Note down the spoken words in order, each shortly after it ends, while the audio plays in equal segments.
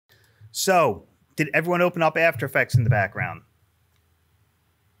So, did everyone open up After Effects in the background?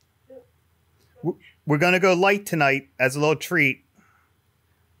 We're going to go light tonight as a little treat,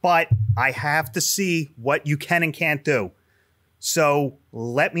 but I have to see what you can and can't do. So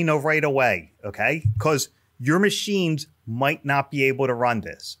let me know right away, okay? Because your machines might not be able to run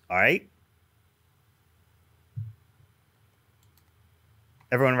this, all right?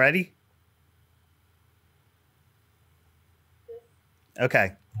 Everyone ready?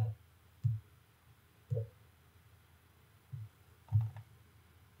 Okay.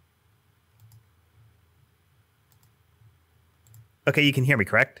 Okay, you can hear me,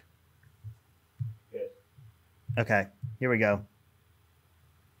 correct? Yes. Okay, here we go.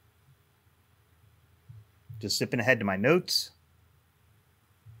 Just zipping ahead to my notes.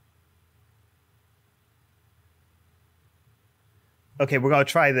 Okay, we're going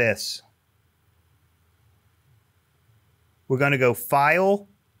to try this. We're going to go File,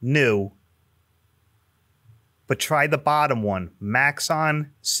 New, but try the bottom one,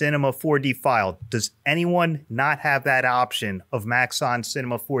 Maxon Cinema 4D file. Does anyone not have that option of Maxon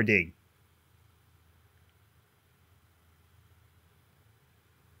Cinema 4D?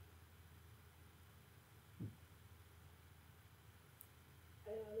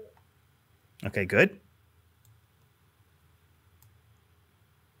 Okay, good.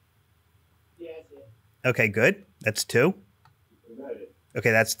 Okay, good. That's 2.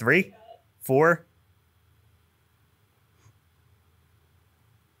 Okay, that's 3. 4.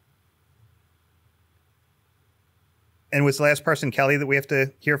 And was the last person Kelly that we have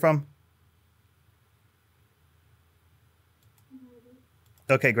to hear from?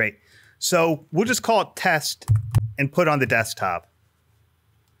 Okay, great. So we'll just call it test and put on the desktop.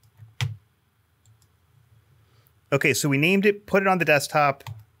 Okay, so we named it, put it on the desktop.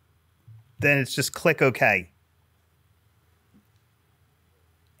 Then it's just click OK.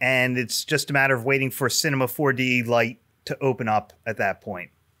 And it's just a matter of waiting for Cinema 4DLite to open up at that point.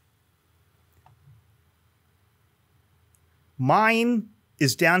 Mine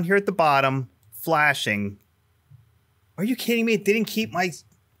is down here at the bottom, flashing. Are you kidding me? It didn't keep my...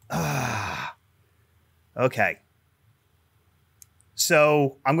 Okay.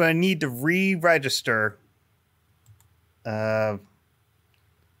 So I'm going to need to re-register. All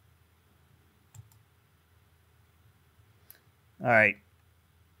right.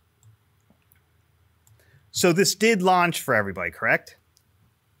 So this did launch for everybody, correct?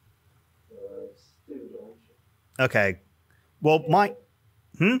 Okay. Well, my... It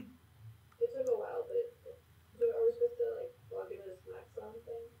took a while, but are we supposed to like log into this Maxon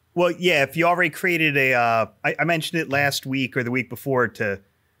thing? Well, yeah, if you already created a... I mentioned it last week or the week before to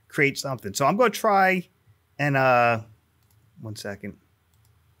create something. So I'm going to try and... 1 second.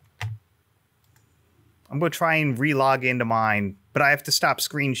 I'm going to try and re-log into mine, but I have to stop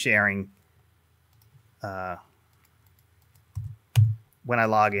screen sharing when I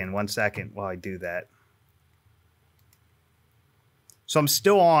log in. 1 second while I do that. So I'm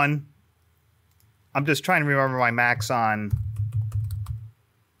still on. I'm just trying to remember my Maxon.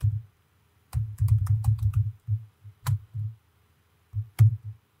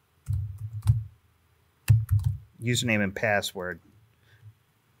 Username and password.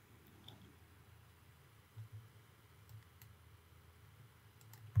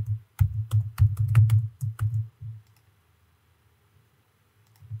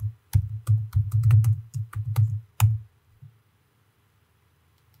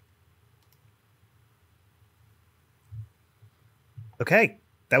 Okay,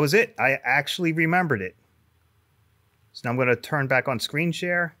 that was it. I actually remembered it. So now I'm going to turn back on screen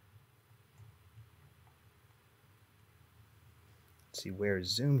share. Let's see, where's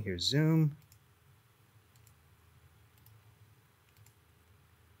Zoom? Here's Zoom.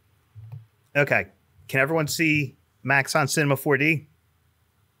 Okay, can everyone see Maxon Cinema 4D?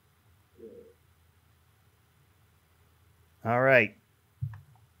 All right.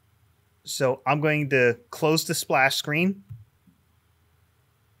 So I'm going to close the splash screen.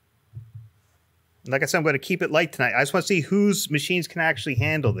 Like I said, I'm going to keep it light tonight. I just want to see whose machines can actually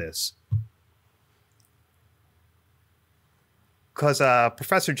handle this. Because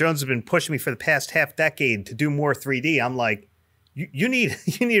Professor Jones has been pushing me for the past half decade to do more 3D. I'm like, you need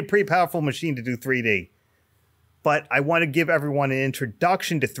a pretty powerful machine to do 3D. But I want to give everyone an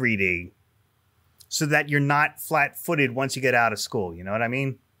introduction to 3D so that you're not flat-footed once you get out of school. You know what I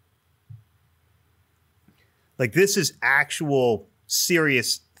mean? Like, this is actual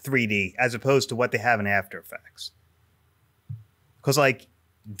serious 3D as opposed to what they have in After Effects. Because, like,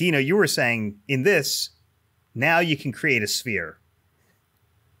 Dino, you were saying, in this, now you can create a sphere.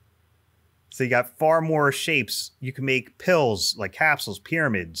 So you got far more shapes. You can make pills, like capsules,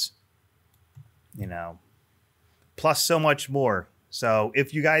 pyramids, you know, plus so much more. So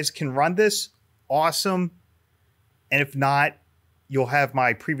if you guys can run this, awesome. And if not, you'll have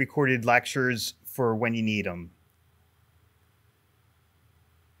my pre-recorded lectures for when you need them.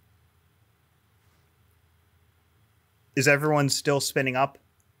 Is everyone still spinning up?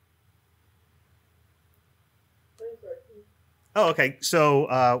 Oh, okay.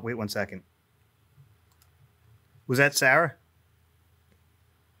 So, wait 1 second. Was that Sarah?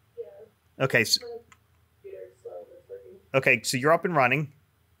 Yeah. Okay. Okay, so you're up and running.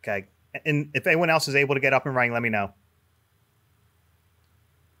 Okay. And if anyone else is able to get up and running, let me know.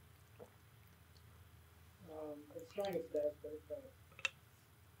 It's trying its best, but it's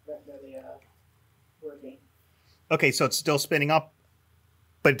definitely working. Okay, so it's still spinning up,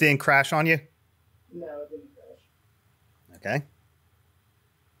 but it didn't crash on you? No, it didn't crash. Okay.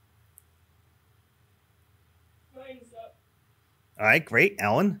 Mine's up. All right, great,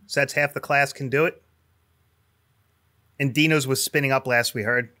 Ellen. So that's half the class can do it. And Dino's was spinning up last we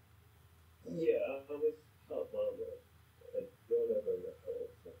heard. Yeah, I was top on it. I don't have enough color.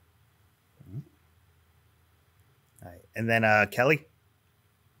 All right, and then Kelly?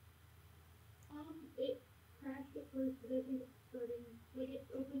 It crashed at first, but I think it's starting, like it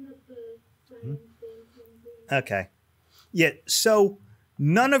opened up the sign thing. Okay. Yeah, so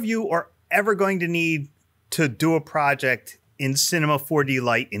none of you are ever going to need to do a project in Cinema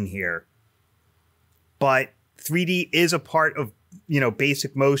 4DLite in here. But 3D is a part of, you know,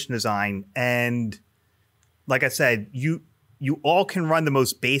 basic motion design. And like I said, you all can run the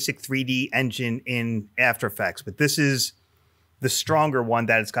most basic 3D engine in After Effects, but this is the stronger one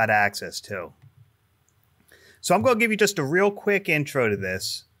that it's got access to. So I'm going to give you just a real quick intro to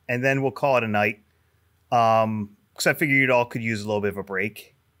this, and then we'll call it a night. Because I figured you all could use a little bit of a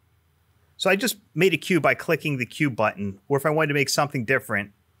break. So I just made a cube by clicking the cube button, or if I wanted to make something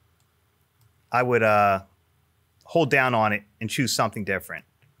different, I would hold down on it and choose something different.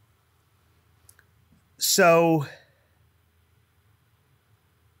 So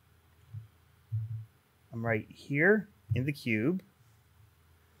I'm right here in the cube.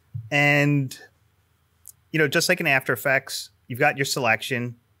 And, you know, just like in After Effects, you've got your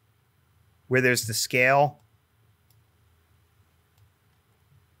selection where there's the scale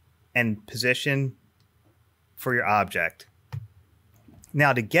and position for your object.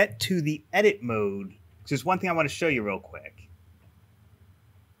 Now to get to the edit mode, there's one thing I want to show you real quick.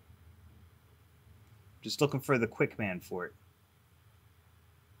 Just looking for the quick command for it.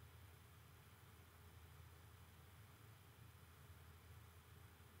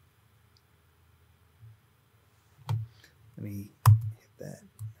 Let me hit that.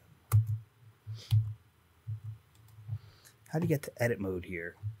 How do you get to edit mode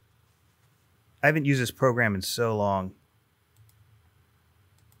here? I haven't used this program in so long.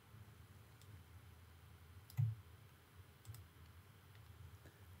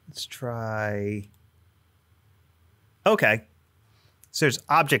 Let's try. Okay. So there's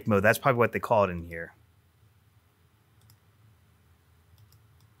object mode. That's probably what they call it in here.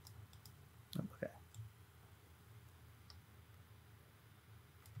 Okay.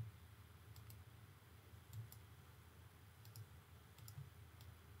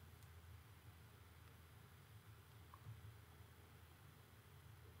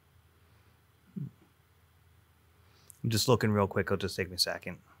 I'm just looking real quick. It'll just take me a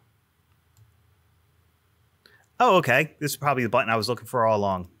second. Oh, okay. This is probably the button I was looking for all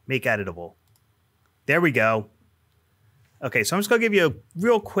along. Make editable. There we go. Okay, so I'm just going to give you a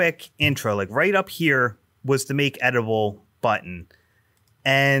real quick intro. Like right up here was the make editable button.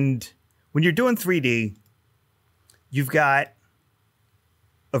 And when you're doing 3D, you've got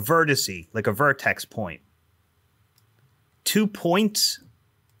a vertice, like a vertex point. 2 points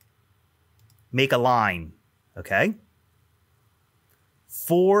make a line, okay?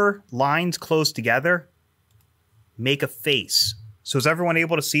 4 lines close together make a face. So is everyone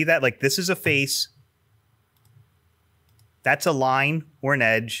able to see that? Like this is a face. That's a line or an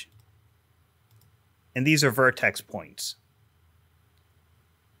edge. And these are vertex points.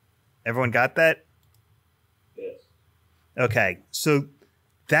 Everyone got that? Yes. Okay. So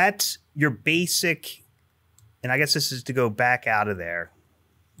that's your basic, and I guess this is to go back out of there.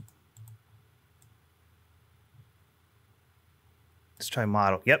 Let's try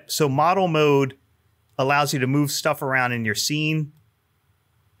model. Yep. So model mode allows you to move stuff around in your scene.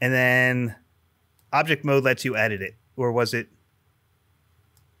 And then object mode lets you edit it. Or was it?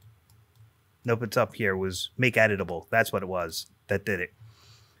 Nope, it's up here. It was make editable. That's what it was that did it.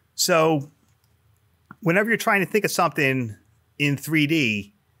 So whenever you're trying to think of something in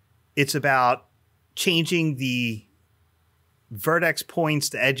 3D, it's about changing the vertex points,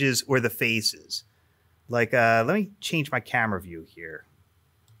 the edges, or the faces. Like, let me change my camera view here.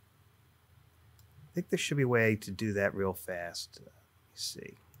 I think there should be a way to do that real fast. Let me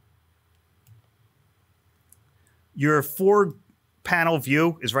see. Your 4-panel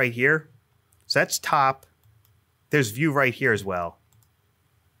view is right here. So that's top. There's view right here as well.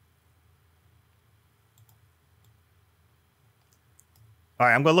 All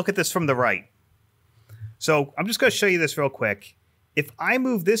right, I'm going to look at this from the right. So I'm just going to show you this real quick. If I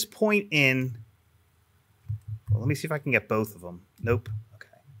move this point in, well, let me see if I can get both of them. Nope. Okay.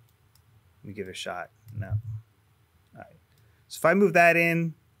 Let me give it a shot. No. All right. So if I move that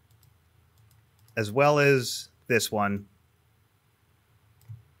in, as well as this one,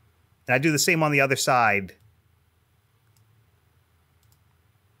 and I do the same on the other side,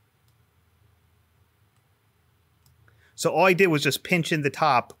 so all I did was just pinch in the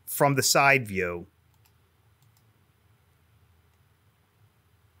top from the side view.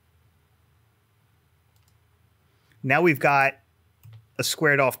 Now we've got a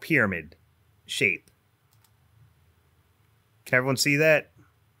squared off pyramid shape. Can everyone see that?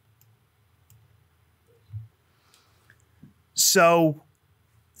 So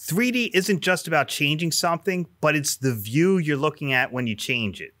 3D isn't just about changing something, but it's the view you're looking at when you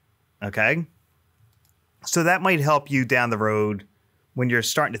change it. Okay? So that might help you down the road when you're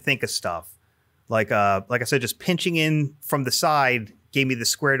starting to think of stuff. Like I said, just pinching in from the side gave me the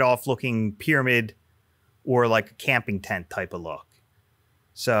squared off looking pyramid or like a camping tent type of look.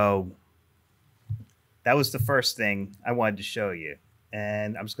 So that was the first thing I wanted to show you.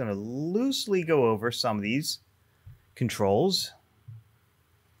 And I'm just going to loosely go over some of these controls.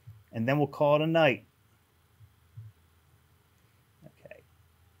 And then we'll call it a night. Okay.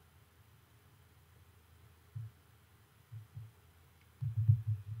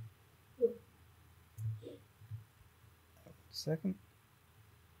 Second.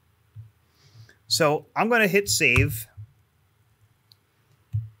 So I'm going to hit save.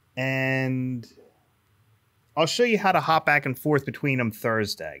 And I'll show you how to hop back and forth between them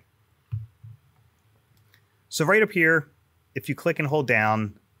Thursday. So right up here, if you click and hold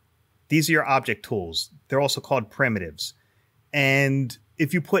down, these are your object tools. They're also called primitives. And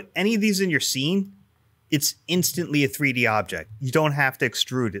if you put any of these in your scene, it's instantly a 3D object. You don't have to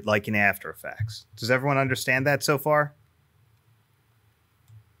extrude it like in After Effects. Does everyone understand that so far?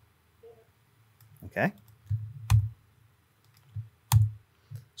 Okay.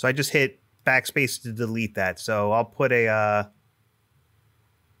 So I just hit backspace to delete that. So I'll put a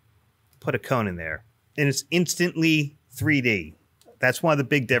cone in there. And it's instantly 3D. That's one of the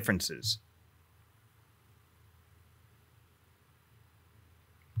big differences.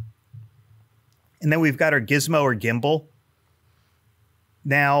 And then we've got our gizmo or gimbal.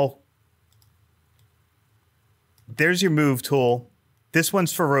 Now, there's your move tool. This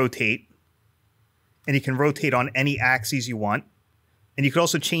one's for rotate. And you can rotate on any axes you want. And you can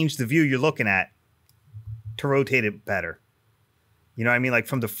also change the view you're looking at to rotate it better. You know what I mean? Like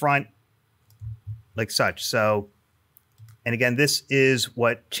from the front, like such. So, and again, this is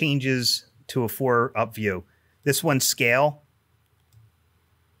what changes to a 4-up view. This one's scale.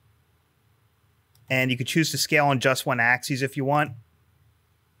 And you could choose to scale on just one axis if you want.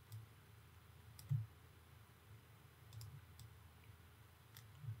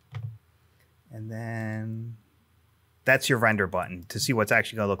 And then that's your render button to see what's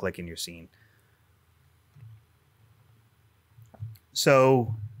actually going to look like in your scene.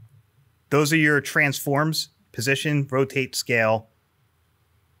 So those are your transforms: position, rotate, scale,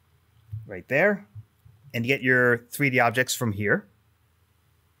 right there. And you get your 3D objects from here.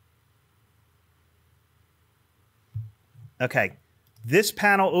 Okay, this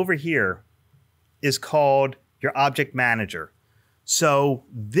panel over here is called your object manager. So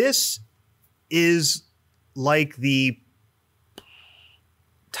this is like the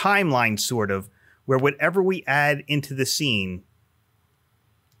timeline, sort of, where whatever we add into the scene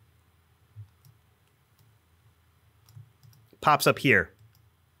pops up here.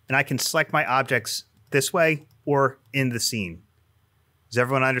 And I can select my objects this way or in the scene. Does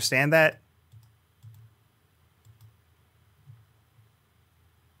everyone understand that?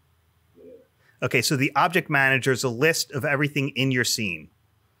 Okay, so the object manager is a list of everything in your scene.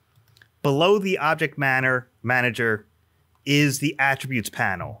 Below the object manager is the attributes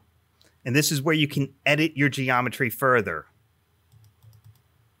panel. And this is where you can edit your geometry further.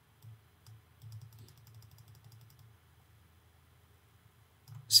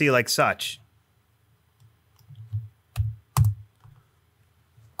 See, like such.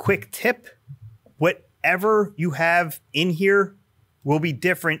 Quick tip, whatever you have in here will be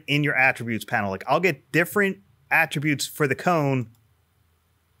different in your attributes panel. Like I'll get different attributes for the cone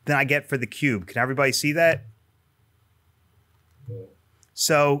than I get for the cube. Can everybody see that?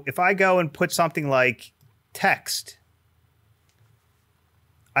 So if I go and put something like text,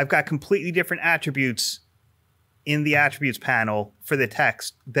 I've got completely different attributes in the attributes panel for the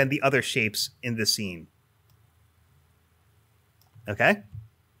text than the other shapes in the scene. Okay?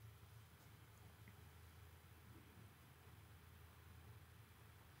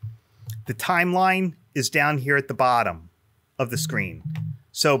 The timeline is down here at the bottom of the screen.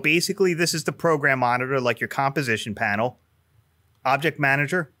 So basically, this is the program monitor, like your composition panel. Object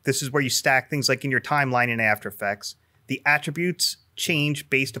Manager, this is where you stack things like in your timeline in After Effects. The attributes change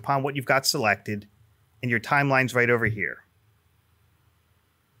based upon what you've got selected, and your timeline's right over here.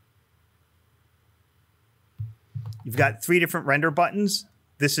 You've got 3 different render buttons.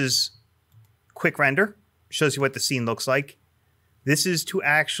 This is Quick Render, shows you what the scene looks like. This is to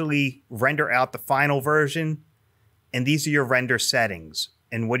actually render out the final version, and these are your render settings.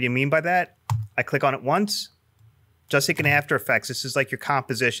 And what do you mean by that? I click on it once. Just like in After Effects, this is like your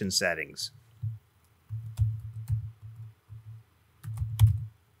composition settings.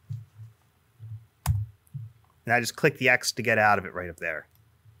 And I just click the X to get out of it right up there.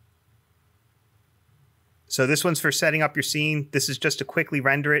 So this one's for setting up your scene. This is just to quickly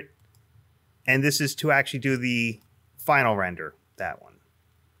render it. And this is to actually do the final render, that one.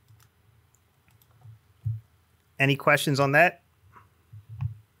 Any questions on that?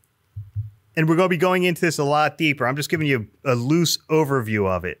 And we're going to be going into this a lot deeper. I'm just giving you a loose overview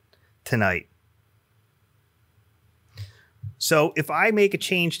of it tonight. So if I make a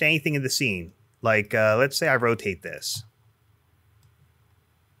change to anything in the scene, like let's say I rotate this.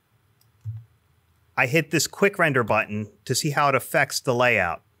 I hit this quick render button to see how it affects the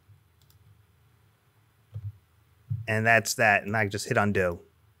layout. And that's that. And I just hit undo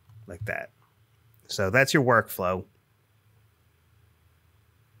like that. So that's your workflow.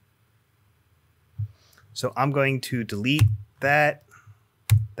 So I'm going to delete that,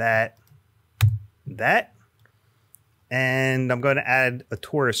 that, that. And I'm going to add a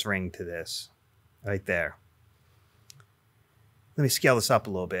torus ring to this right there. Let me scale this up a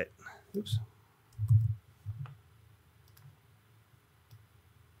little bit. Oops.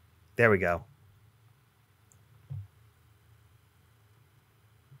 There we go.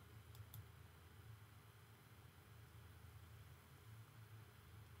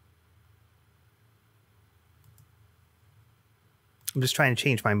 I'm just trying to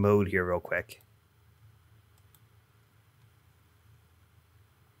change my mode here real quick.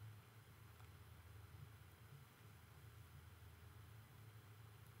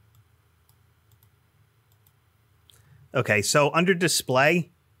 Okay, so under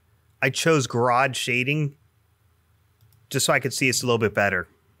display, I chose garage shading just so I could see it's a little bit better.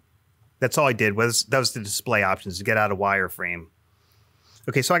 That's all I did. That was the display options to get out of wireframe.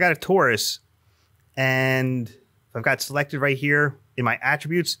 Okay, so I got a torus, and I've got selected right here in my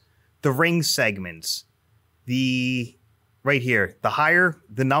attributes, the ring segments. Right here, the higher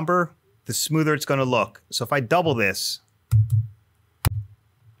the number, the smoother it's going to look. So if I double this,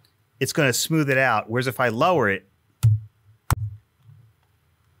 it's going to smooth it out. Whereas if I lower it,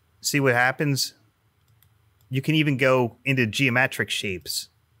 see what happens? You can even go into geometric shapes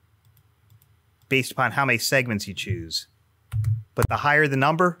based upon how many segments you choose. But the higher the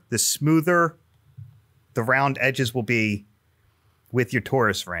number, the smoother the round edges will be with your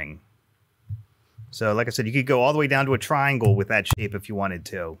torus ring. So like I said, you could go all the way down to a triangle with that shape if you wanted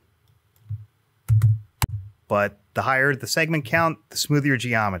to. But the higher the segment count, the smoother your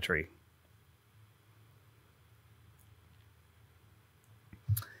geometry.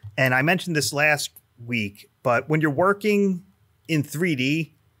 And I mentioned this last week, but when you're working in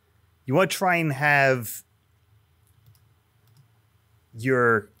 3D, you want to try and have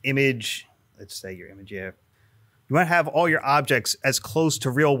your image, let's say your image here. You want to have all your objects as close to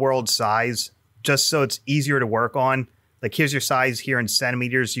real world size, just so it's easier to work on. Like here's your size here in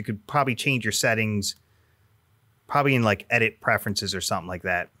centimeters. You could probably change your settings, probably in like edit preferences or something like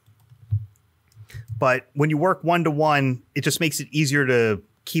that. But when you work one-to-one, it just makes it easier to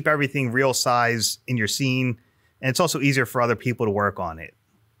keep everything real size in your scene. And it's also easier for other people to work on it.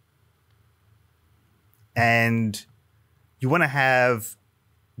 And you want to have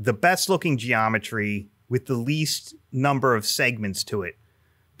the best looking geometry with the least number of segments to it,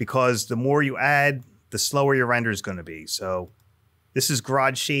 because the more you add, the slower your render is going to be. So this is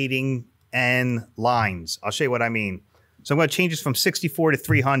garage shading and lines. I'll show you what I mean. So I'm going to change this from 64 to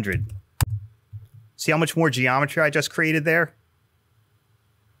 300. See how much more geometry I just created there?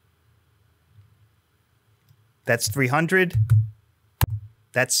 That's 300.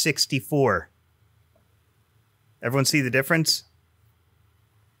 That's 64. Everyone see the difference?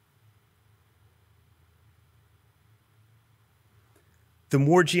 the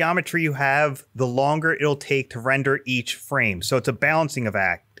more geometry you have, the longer it'll take to render each frame. So it's a balancing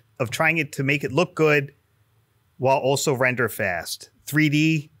act of trying it to make it look good while also render fast.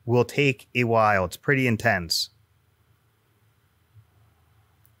 3D will take a while. It's pretty intense.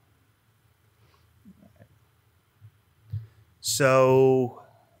 So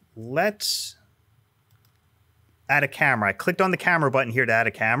let's add a camera. I clicked on the camera button here to add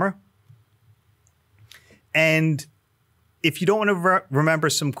a camera. And if you don't want to remember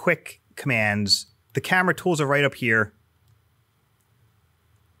some quick commands, the camera tools are right up here.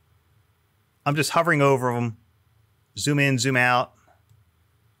 I'm just hovering over them. Zoom in, zoom out.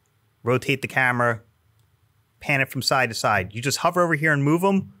 Rotate the camera. Pan it from side to side. You just hover over here and move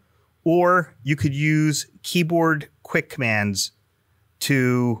them. Or you could use keyboard quick commands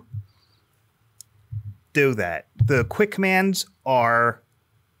to do that. The quick commands are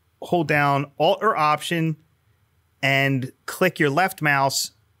hold down Alt or Option and click your left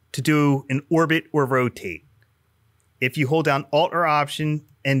mouse to do an orbit or rotate. If you hold down Alt or Option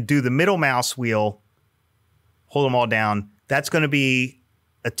and do the middle mouse wheel, hold them all down, that's going to be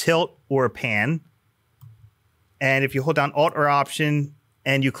a tilt or a pan. And if you hold down Alt or Option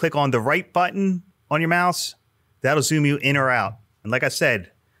and you click on the right button on your mouse, that'll zoom you in or out. And like I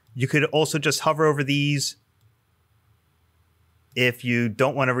said, you could also just hover over these if you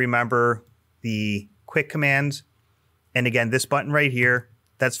don't want to remember the quick commands. And again, this button right here,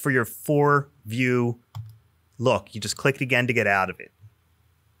 that's for your 4-view look. You just click it again to get out of it.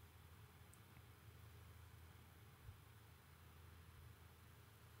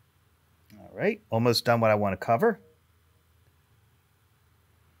 All right, almost done what I want to cover.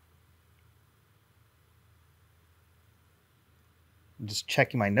 I'm just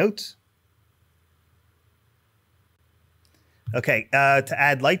checking my notes. Okay, to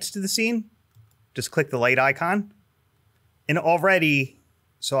add lights to the scene, just click the light icon. And already,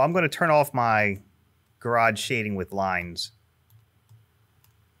 so I'm going to turn off my garage shading with lines.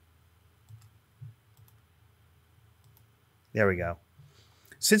 There we go.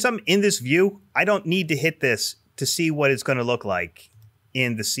 Since I'm in this view, I don't need to hit this to see what it's going to look like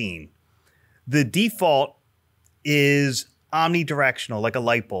in the scene. The default is omnidirectional, like a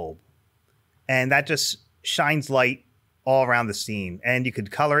light bulb. And that just shines light all around the scene. And you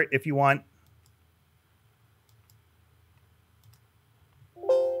could color it if you want.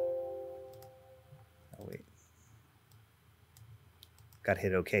 Oh, wait. Got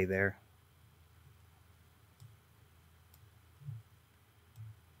hit okay there.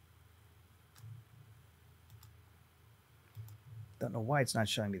 Don't know why it's not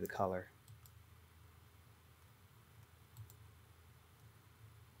showing me the color.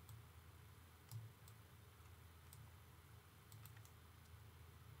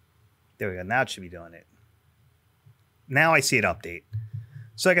 There we go. Now it should be doing it. Now I see it update.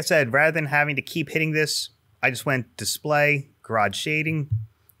 So like I said, rather than having to keep hitting this, I just went display, garage shading,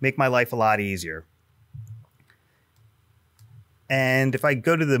 make my life a lot easier. And if I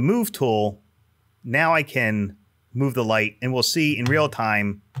go to the move tool, now I can move the light and we'll see in real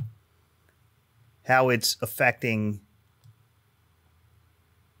time how it's affecting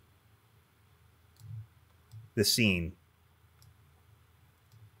the scene.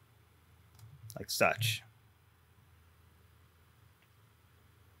 Like such.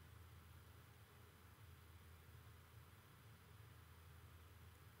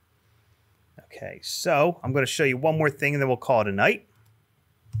 Okay, so I'm going to show you one more thing and then we'll call it a night.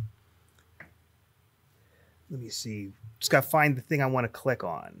 Let me see. Just got to find the thing I want to click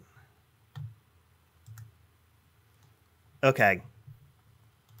on. Okay.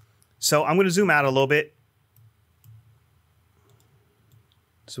 So I'm going to zoom out a little bit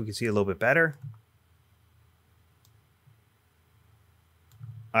so we can see a little bit better.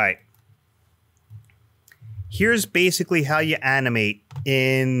 All right. Here's basically how you animate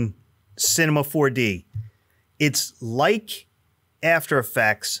in Cinema 4D. It's like After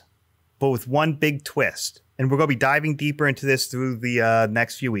Effects, but with one big twist. And we're going to be diving deeper into this through the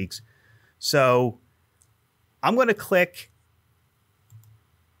next few weeks. So I'm going to click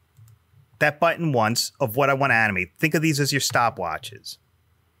that button once of what I want to animate. Think of these as your stopwatches.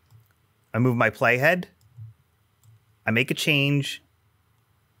 I move my playhead. I make a change.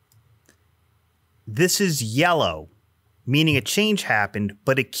 This is yellow, meaning a change happened,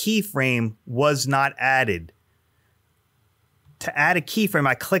 but a keyframe was not added. To add a keyframe,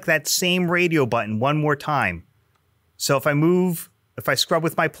 I click that same radio button one more time. So if I scrub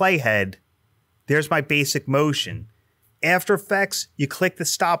with my playhead, there's my basic motion. After Effects, you click the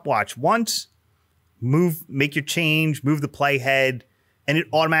stopwatch once, make your change, move the playhead, and it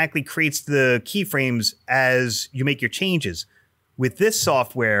automatically creates the keyframes as you make your changes. With this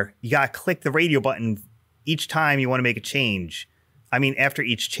software, you got to click the radio button each time you want to make a change. I mean, after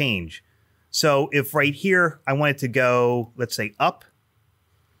each change. So if right here, I want it to go, let's say up,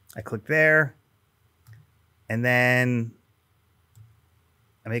 I click there, and then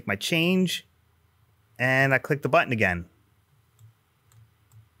I make my change, and I click the button again.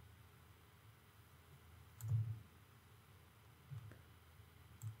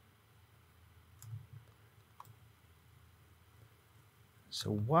 So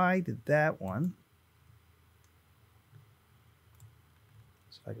why did that one?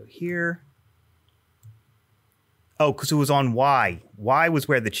 So I go here. Oh, because it was on Y. Y was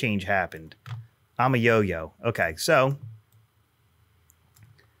where the change happened. I'm a yo-yo. Okay, so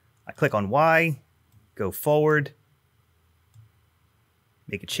I click on Y, go forward,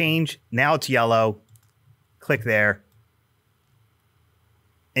 make a change. Now it's yellow. Click there.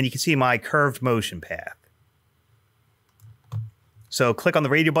 And you can see my curved motion path. So click on the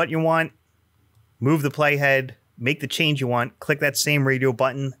radio button you want, move the playhead, make the change you want, click that same radio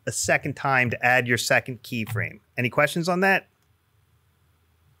button a second time to add your second keyframe. Any questions on that?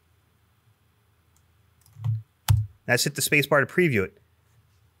 Now let's hit the spacebar to preview it.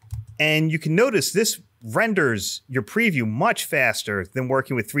 And you can notice this renders your preview much faster than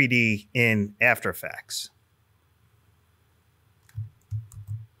working with 3D in After Effects.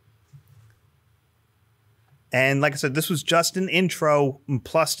 And like I said, this was just an intro,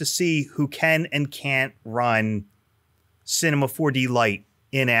 plus to see who can and can't run Cinema 4DLite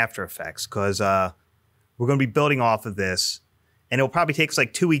in After Effects, because we're going to be building off of this. And it'll probably take us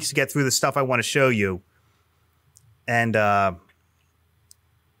like 2 weeks to get through the stuff I want to show you. And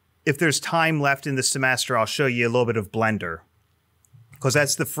if there's time left in the semester, I'll show you a little bit of Blender, because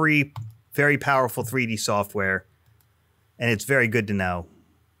that's the free, very powerful 3D software. And it's very good to know.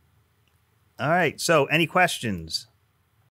 All right, so any questions?